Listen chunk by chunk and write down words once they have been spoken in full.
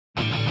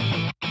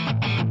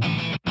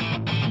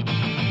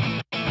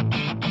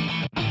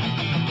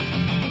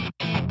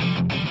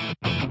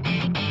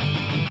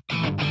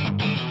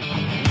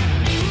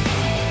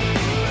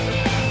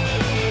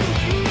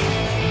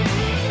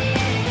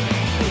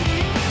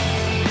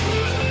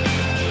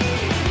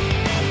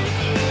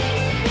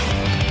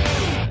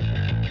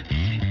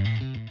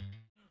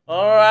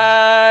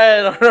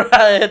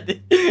Right.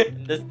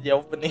 That's the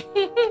opening.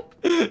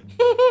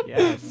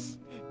 Yes.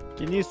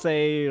 Can you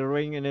say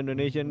ring in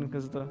Indonesian,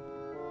 Kusto?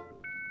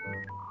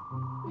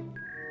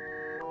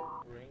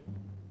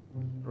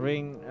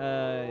 Ring,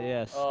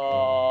 yes.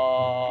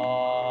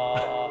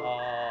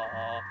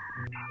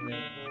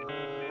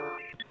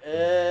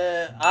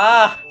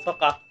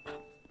 Soka.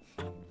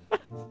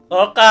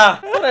 Soka.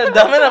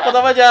 Redamin aku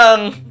tama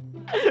dyan.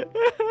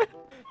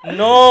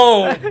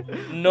 No,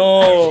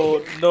 no.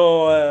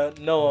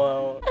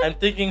 I'm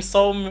thinking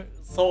so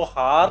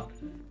hard.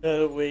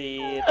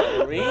 Wait,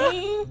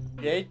 ring,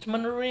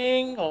 engagement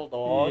ring. Hold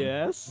on.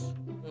 Yes.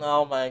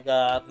 Oh my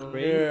God,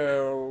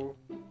 Ring.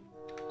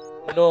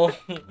 no.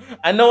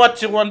 I know what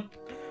you want,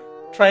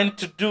 trying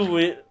to do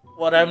with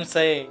what I'm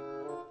saying.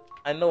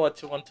 I know what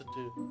you want to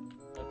do.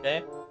 Okay,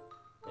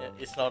 yeah,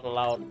 it's not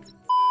allowed.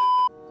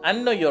 I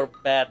know you're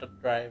bad at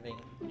driving.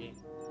 Okay?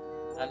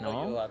 I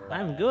know you are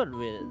bad. I'm good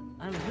with it.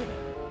 I'm good.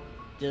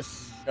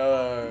 Just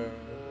No.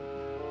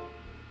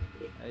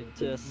 I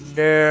just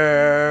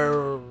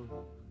No.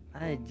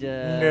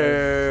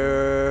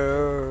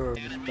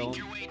 don't.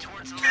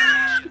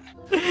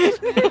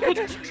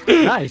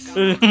 Nice.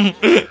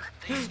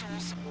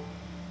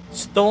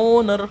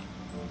 Stoner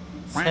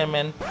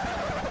cement.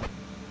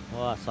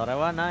 Wah, sore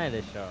warna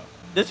ya show.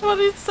 That's what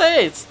it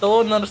says.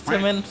 Stoner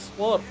cement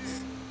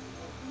sports.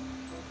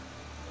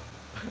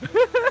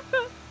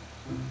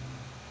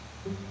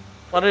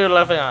 What are you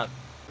laughing at?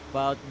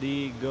 About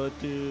the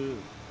go-to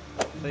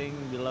thing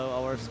below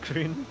our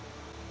screen.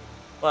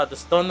 What, the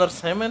stoner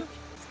cement?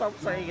 Stop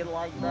saying it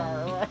like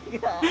that.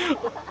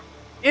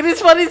 It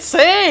is what it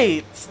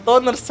says.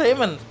 Stoner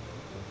cement,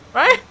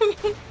 right?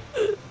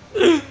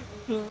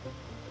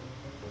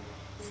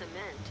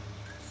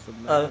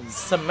 Cement.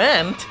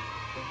 Cement.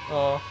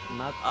 Oh,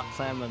 Not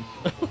salmon.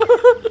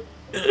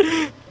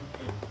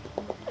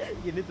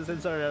 You need to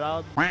censor it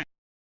out.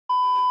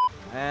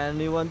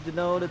 And you want to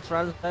know the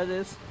translate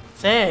is?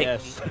 sick.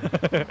 Yes.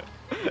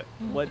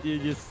 What you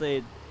just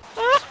said.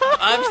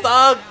 I'm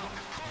stuck.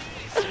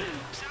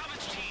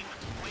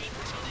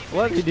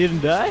 What? You didn't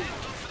die?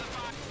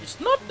 It's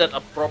not that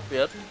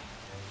appropriate.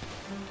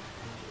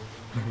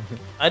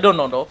 I don't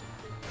know though.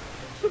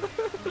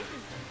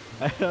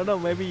 I don't know.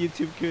 Maybe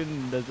YouTube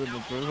doesn't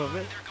approve of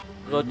it.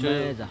 Go to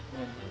Mesa.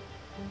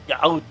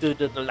 go to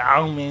the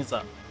long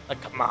mesa.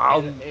 Come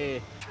on. Eh.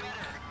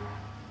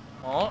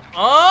 Oh.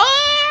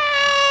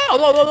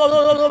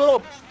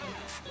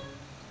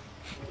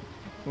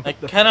 I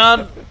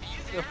cannot.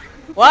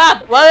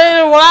 What? Why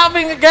are you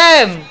laughing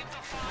again?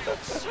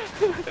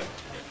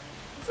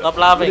 Stop What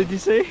laughing. did you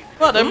say?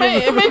 What? Am I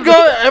go?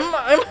 Am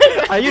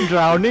I? Are you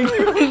drowning?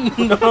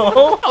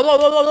 No.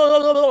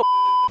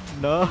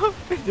 No.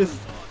 Just.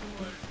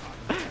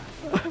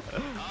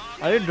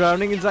 Are you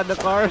drowning inside the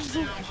cars?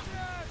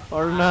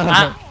 Or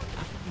not?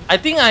 I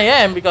think I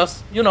am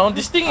because you know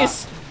this thing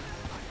is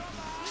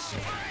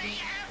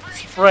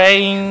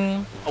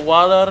spraying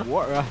water.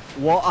 Water.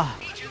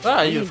 Where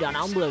are you? An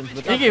ambulance.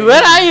 But Iki,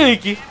 where are you,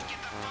 Iki?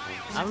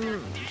 I'm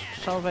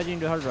salvaging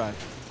the hard drive.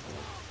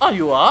 Oh,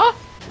 you are?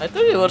 I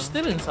thought you were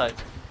still inside.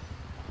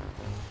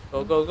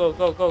 Go, go, go,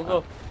 go, go,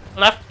 go.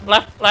 Left,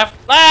 left, left,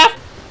 left!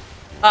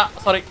 Ah,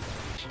 sorry.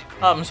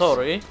 I'm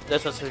sorry.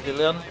 There's a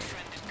civilian.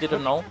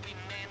 Didn't know.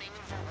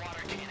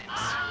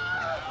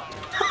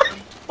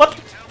 What?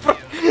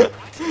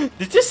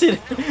 Did you see?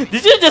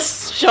 Did you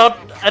just shout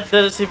at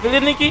the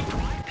civilian, Iki?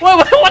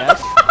 What?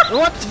 Yes.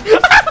 What?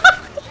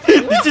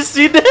 Did you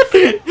see that?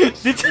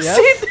 Did you Yes.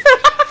 see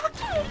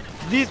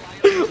that?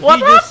 What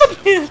happened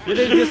here? Did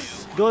they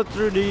just go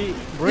through the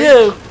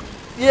bridge?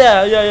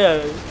 Yeah.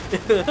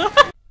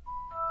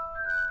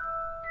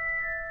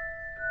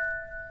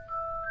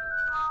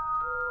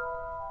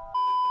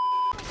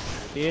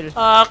 Here.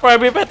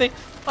 Krabby Patty.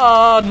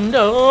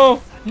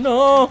 Oh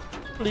no,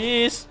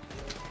 please.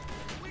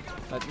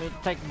 Let me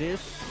take this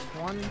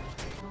one.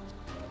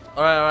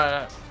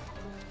 Alright.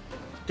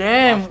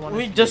 Damn, Last one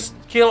we is just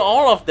kill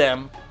all of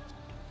them.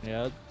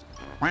 Yep.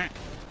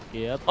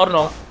 Yep. Or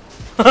no?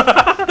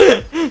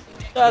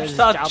 That's There's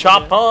a a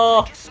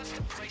chopper.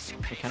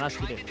 I cannot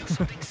hit it.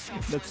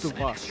 That's too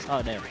far.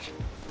 Oh, there.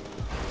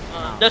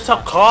 That's a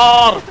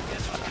car.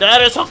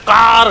 There is a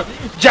car.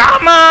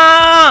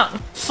 Jama!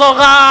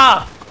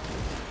 Soga!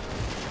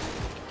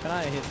 Can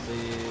I hit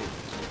the...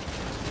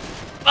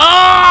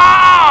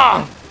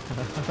 Ah!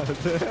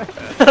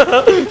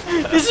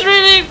 It's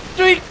really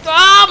tweaked.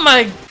 Oh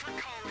my!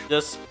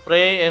 Just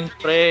pray and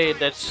pray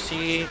that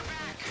she.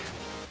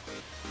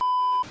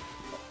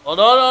 Hold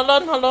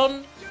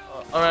on.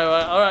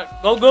 Alright.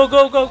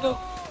 Go.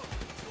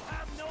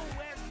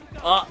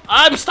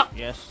 I'm stuck.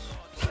 Yes.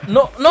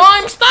 No,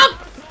 I'm stuck.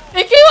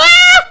 Iki,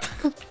 what?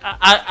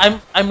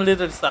 I'm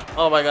literally stuck.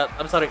 Oh my god,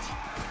 I'm sorry.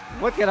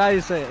 What can I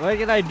say? What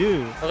can I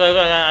do?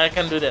 Okay, I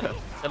can do that.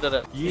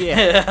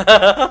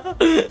 Yeah.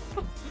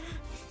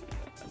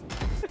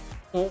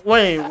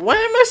 Wait, why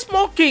am I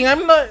smoking?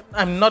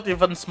 I'm not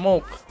even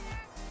smoke.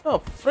 Oh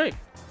freak.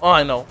 Oh,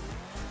 I know.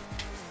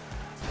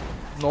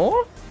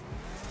 No?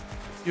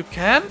 You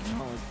can't?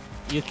 No,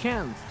 you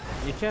can't.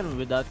 You can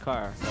with that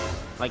car.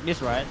 Like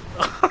this, right?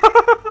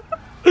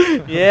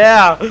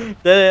 Yeah,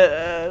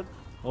 that's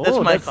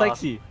Oh, my that's car.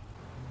 sexy.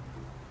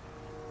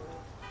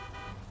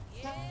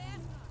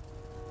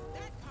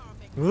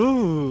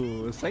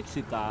 Ooh,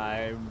 sexy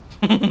time.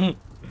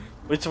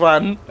 Which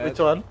one? That- Which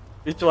one?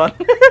 Which one?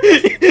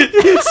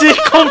 She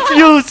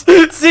confused.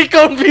 She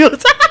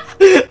confused.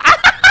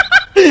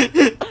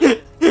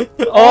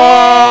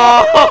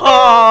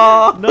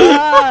 Oh!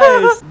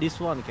 Nice! This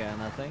one can,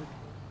 I think.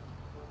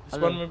 This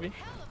one maybe.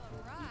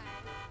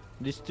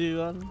 This two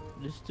one?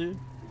 This two?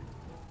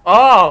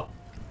 Oh,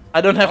 I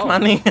don't have Oh.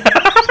 money.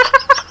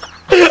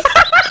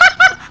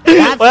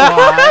 That's Well,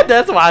 why.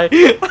 that's why.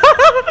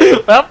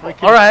 Well,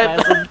 Freaking all right.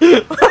 peasant.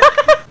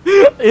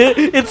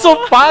 It's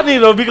so funny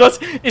though because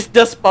it's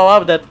just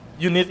power up that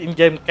you need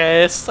in-game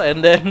cash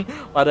and then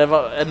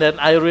whatever, and then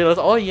I realized,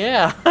 oh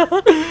yeah,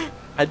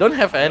 I don't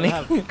have I any.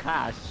 have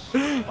cash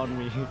on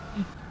me.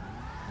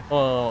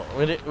 Oh,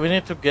 we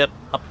need to get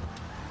up.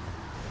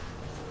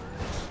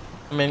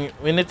 I mean,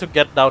 we need to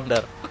get down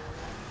there.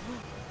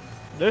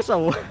 There's a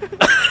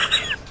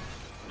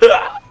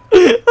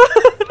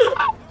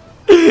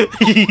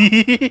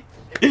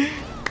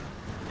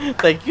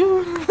Thank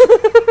you.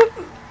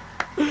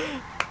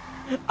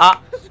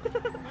 Ah,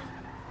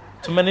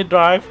 too many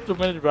drive.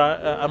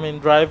 I mean,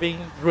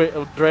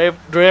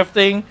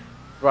 drifting,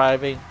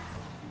 driving.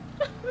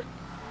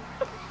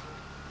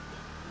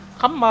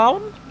 Come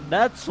on.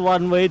 That's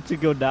one way to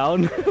go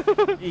down.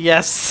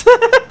 Yes.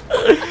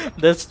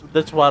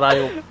 That's what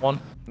I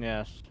want.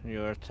 Yes,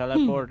 you're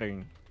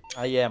teleporting.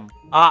 I am.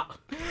 Ah,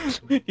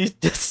 it's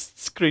just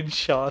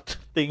screenshot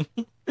thing.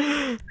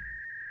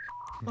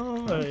 Oh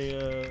my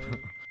god.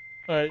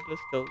 Alright,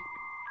 let's go.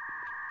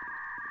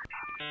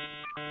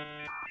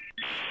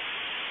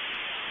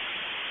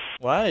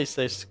 Why is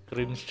it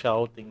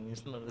screenshotting?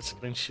 It's not a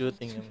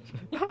screenshooting.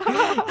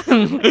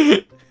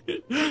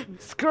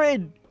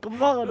 Screen!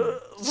 Come on!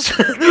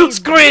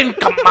 Screen,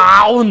 come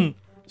on!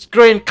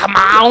 Screen, come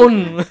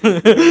on!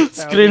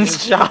 Screen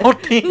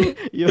shouting.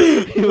 you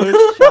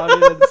were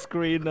shouting at the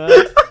screen,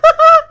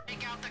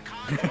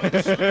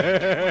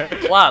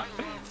 What?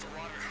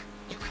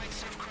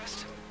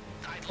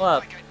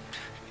 What?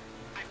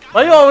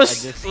 Why you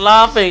always just-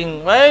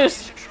 laughing? Why are you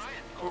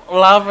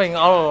laughing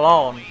all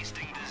alone?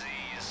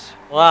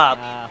 What?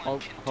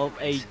 Hope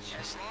H.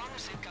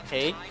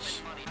 H?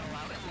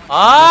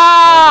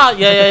 Ah,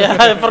 yeah.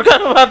 I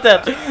forgot about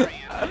that.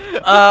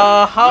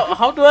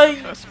 How do I?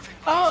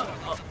 Oh,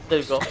 there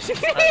you go.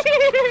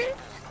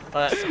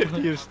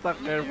 Alright. You're stuck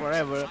there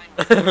forever.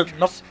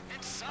 Nope.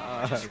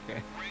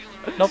 Okay.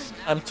 Nope.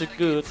 I'm too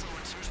good.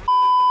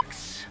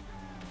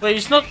 Wait,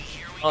 it's not.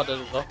 Oh, there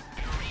you go.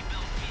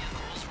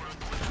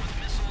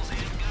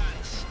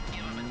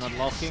 Not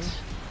locking.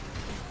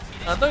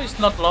 I thought it's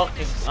not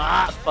locking.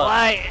 Ah, But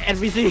why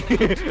NPC?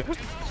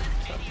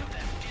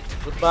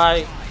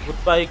 goodbye,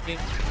 King.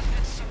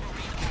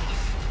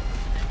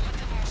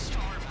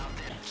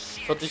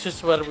 So this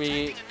is where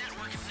we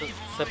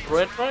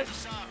separate, right?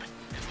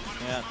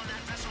 Yeah.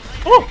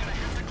 Oh,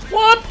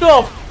 what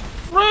the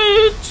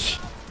fridge?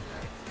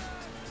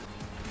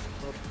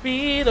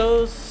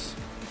 Torpedoes.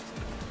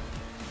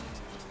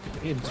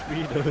 In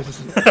speedos.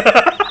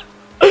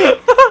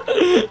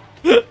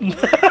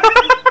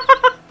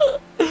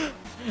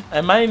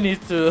 I might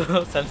need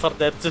to censor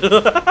that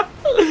too.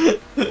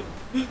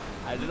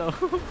 I don't know.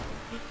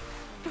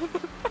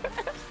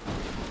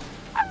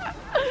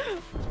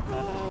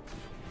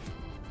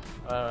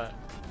 Alright.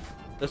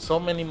 There's so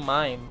many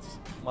mines.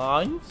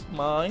 Mines.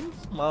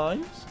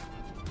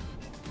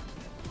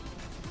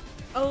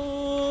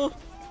 Oh.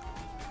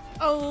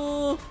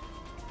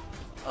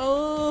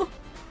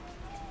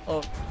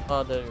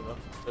 Oh, there you go.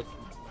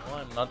 No,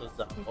 I'm not a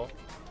Zambo.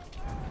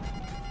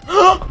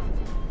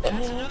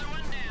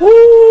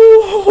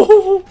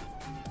 Ooh.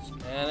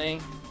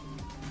 Scanning.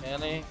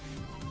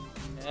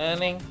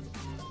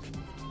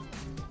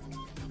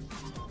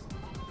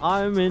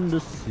 I'm in the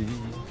sea.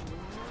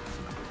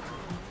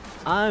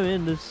 I'm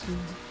in the sea.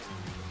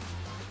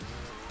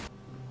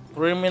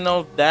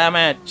 Criminal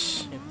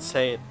damage, it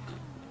said.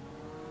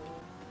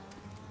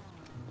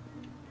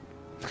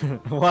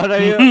 What are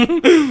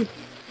you?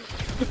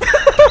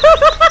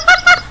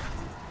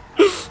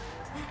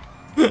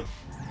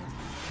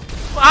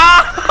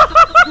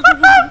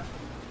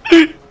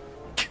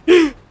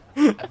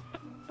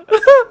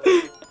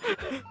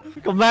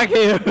 Come back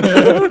here.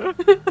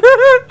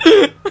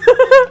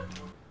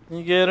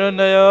 Nigeron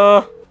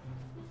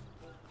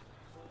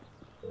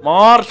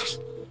Mars.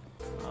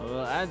 I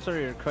will answer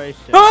your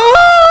question.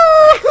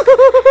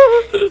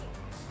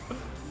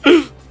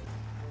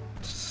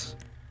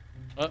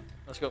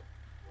 Let's go.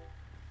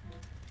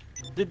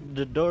 Did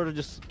the door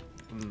just?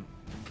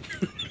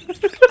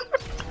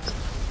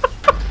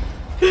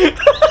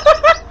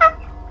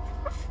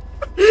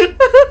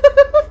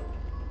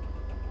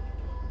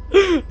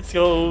 Let's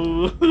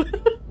go. Let's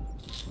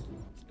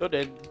go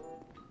then.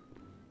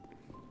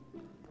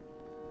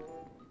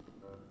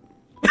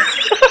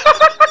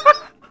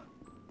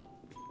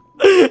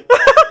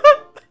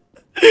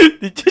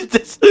 Did you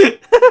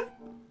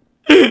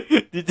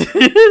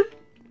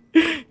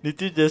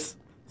just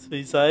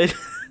suicide?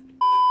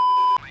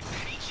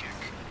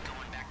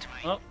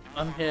 Oh,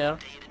 I'm here.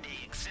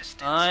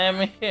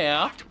 I'm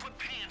here.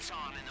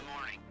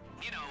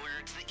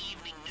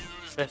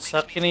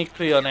 Besok ini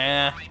kuyon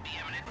ya.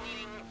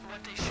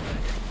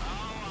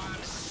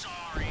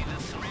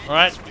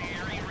 Alright.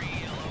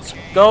 Let's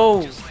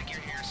go.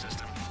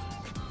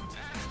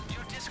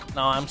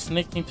 Now I'm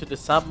sneaking to the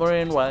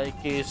submarine while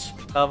he's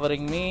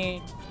covering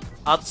me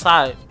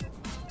outside.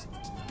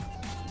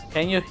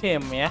 Can you hear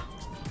me?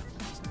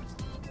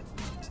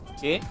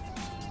 Okay.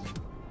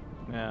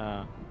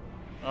 Yeah.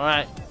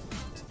 Alright.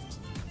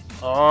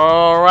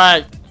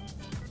 Alright.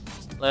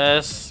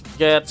 Let's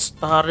get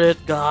started,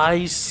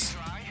 guys.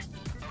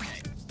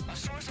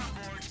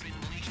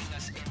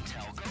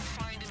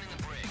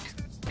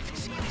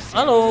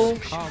 Hello.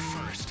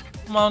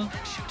 Come on.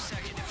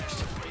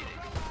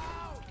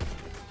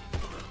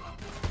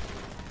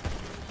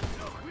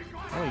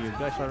 Oh, you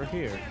guys are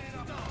here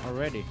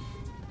already.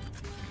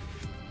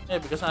 Yeah,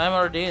 because I'm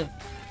already in.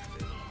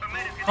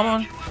 Come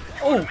on.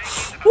 Oh.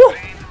 Woo.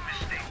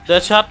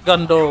 That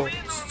shotgun though.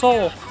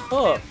 So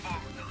hurt.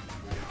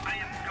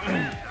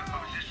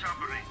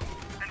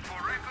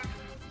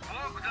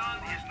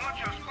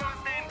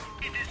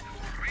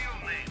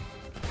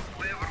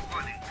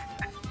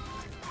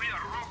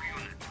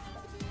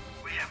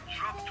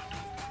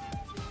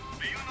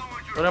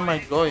 Where am I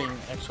going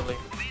actually?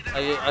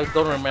 I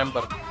don't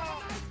remember.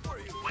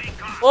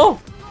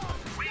 Oh!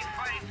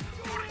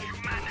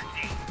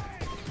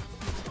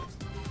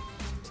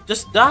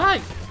 Just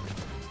die!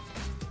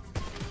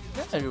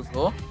 There you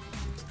go.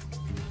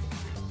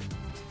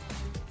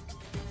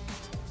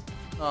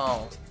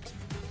 Oh.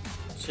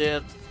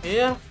 Shit.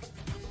 Here?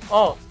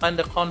 Oh, find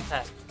the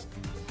contact.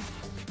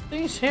 I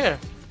think it's here.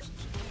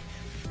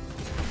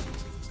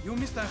 You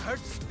Mr.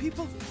 Hertz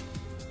people?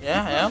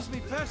 Yeah, He yeah. promised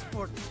me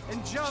passport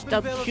and job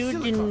Stop in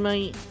shooting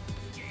my.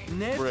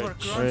 network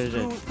Bridge. Where is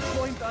runs it? through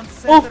point on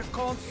center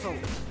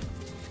console.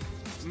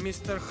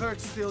 Mr.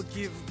 Hertz still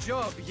give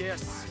job,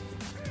 yes.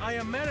 I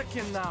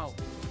American now.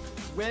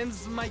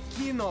 When's my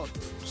keynote?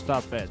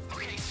 Stop it.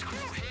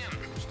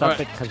 Stop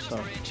Alright. it,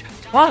 Castor.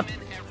 What?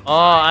 Oh,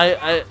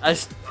 I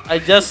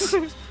just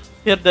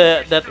hear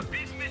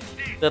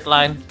that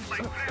line.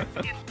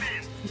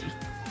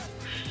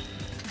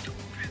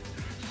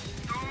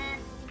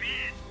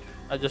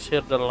 I just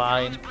hear the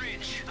line.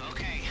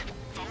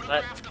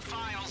 Right.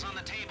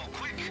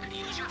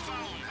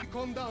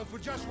 Calm down for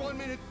just 1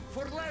 minute,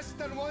 for less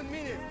than 1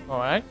 minute. All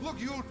right. Look,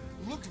 you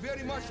look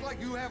very much like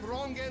you have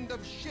wrong end of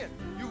shit.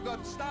 You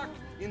got stuck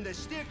in the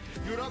stick.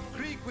 You're up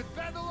creek with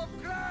battle of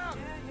crab.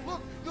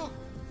 Look.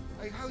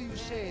 How you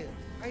say it?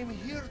 I'm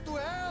here to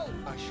help.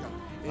 Asha.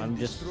 I'm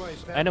just.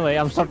 Anyway,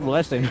 I'm start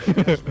blasting.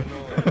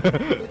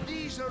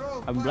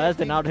 I'm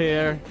blasting out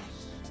here.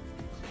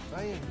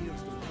 I am here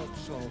to help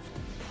solve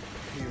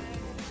your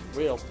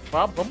Real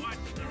problem.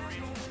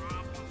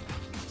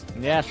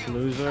 Yes,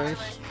 losers.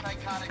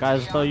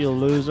 Guys, tell you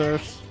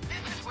losers.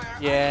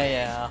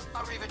 Yeah.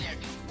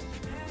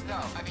 No,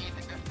 I mean,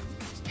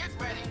 get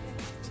ready.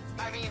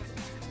 I mean,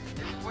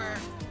 this is where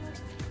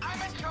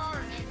I'm in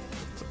charge.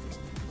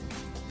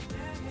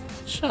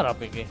 Shut up,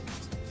 Iggy.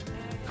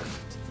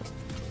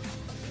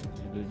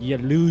 You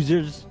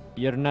losers.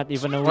 You're not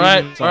even a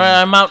Alright, winner.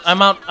 alright,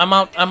 I'm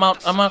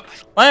out.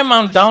 Why am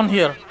I down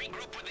here?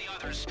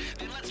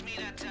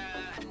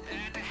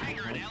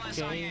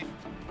 Okay.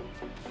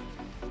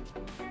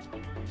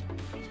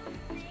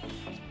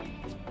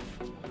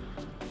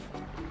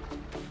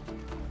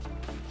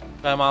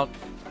 I'm out.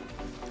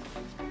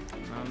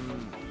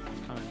 Coming.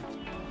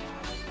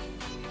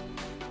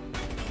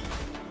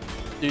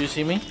 Do you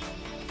see me?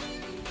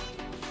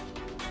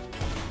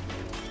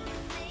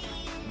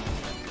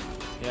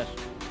 Yes.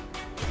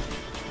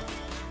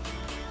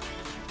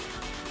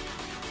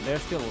 They're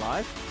still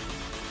alive?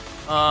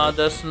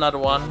 There's another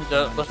one.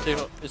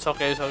 It's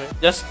okay.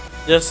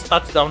 Just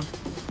touch down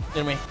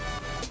near me.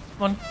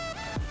 Come on.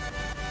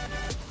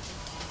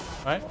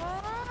 Alright.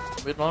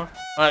 A bit more.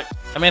 Alright.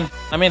 I'm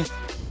in.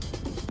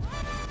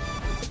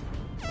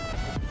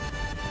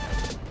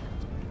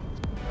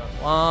 Got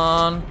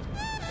one.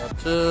 Got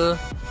two.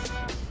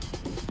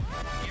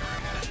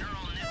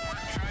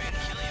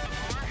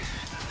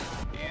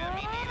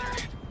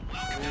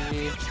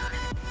 Three.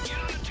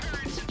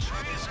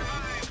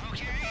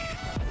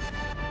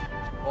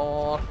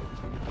 Four.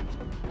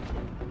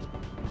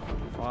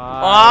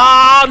 Five.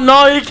 Ah,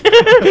 no, you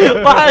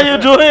can't. What are you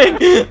doing?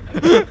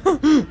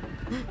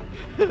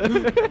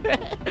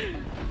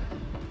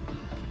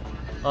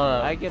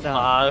 Alright, I get out.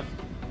 five.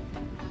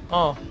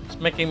 Oh, it's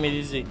making me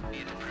dizzy.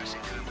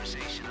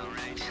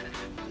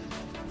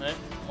 Right.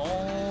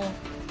 Oh.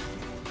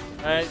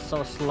 Right.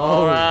 So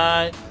slow.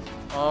 Alright.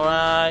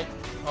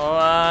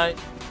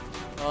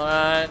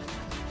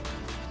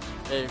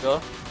 There you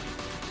go.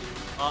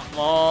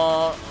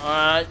 More.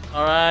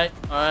 Alright.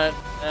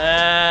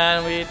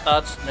 And we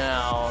touch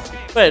now.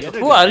 Wait,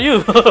 who are you?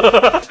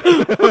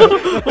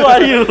 Who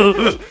are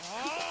you?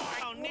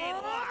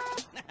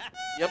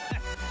 Yep.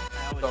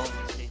 Don't.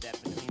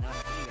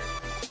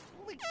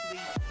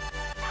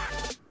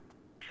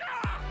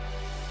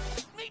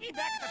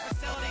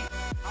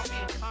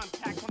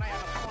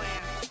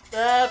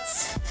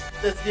 That's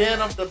the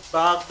end of the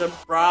bug, the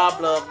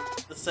problem.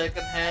 The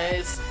second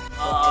haze.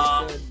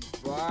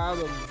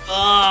 Problem.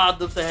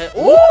 Doomsday haze.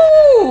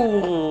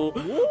 Ooh!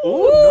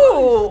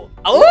 Ooh!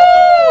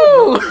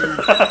 Ooh!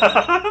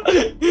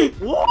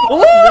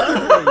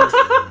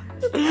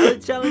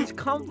 Challenge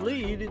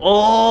complete.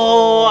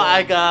 Oh,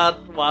 I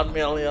got 1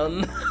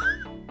 million.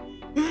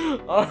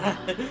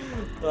 Alright.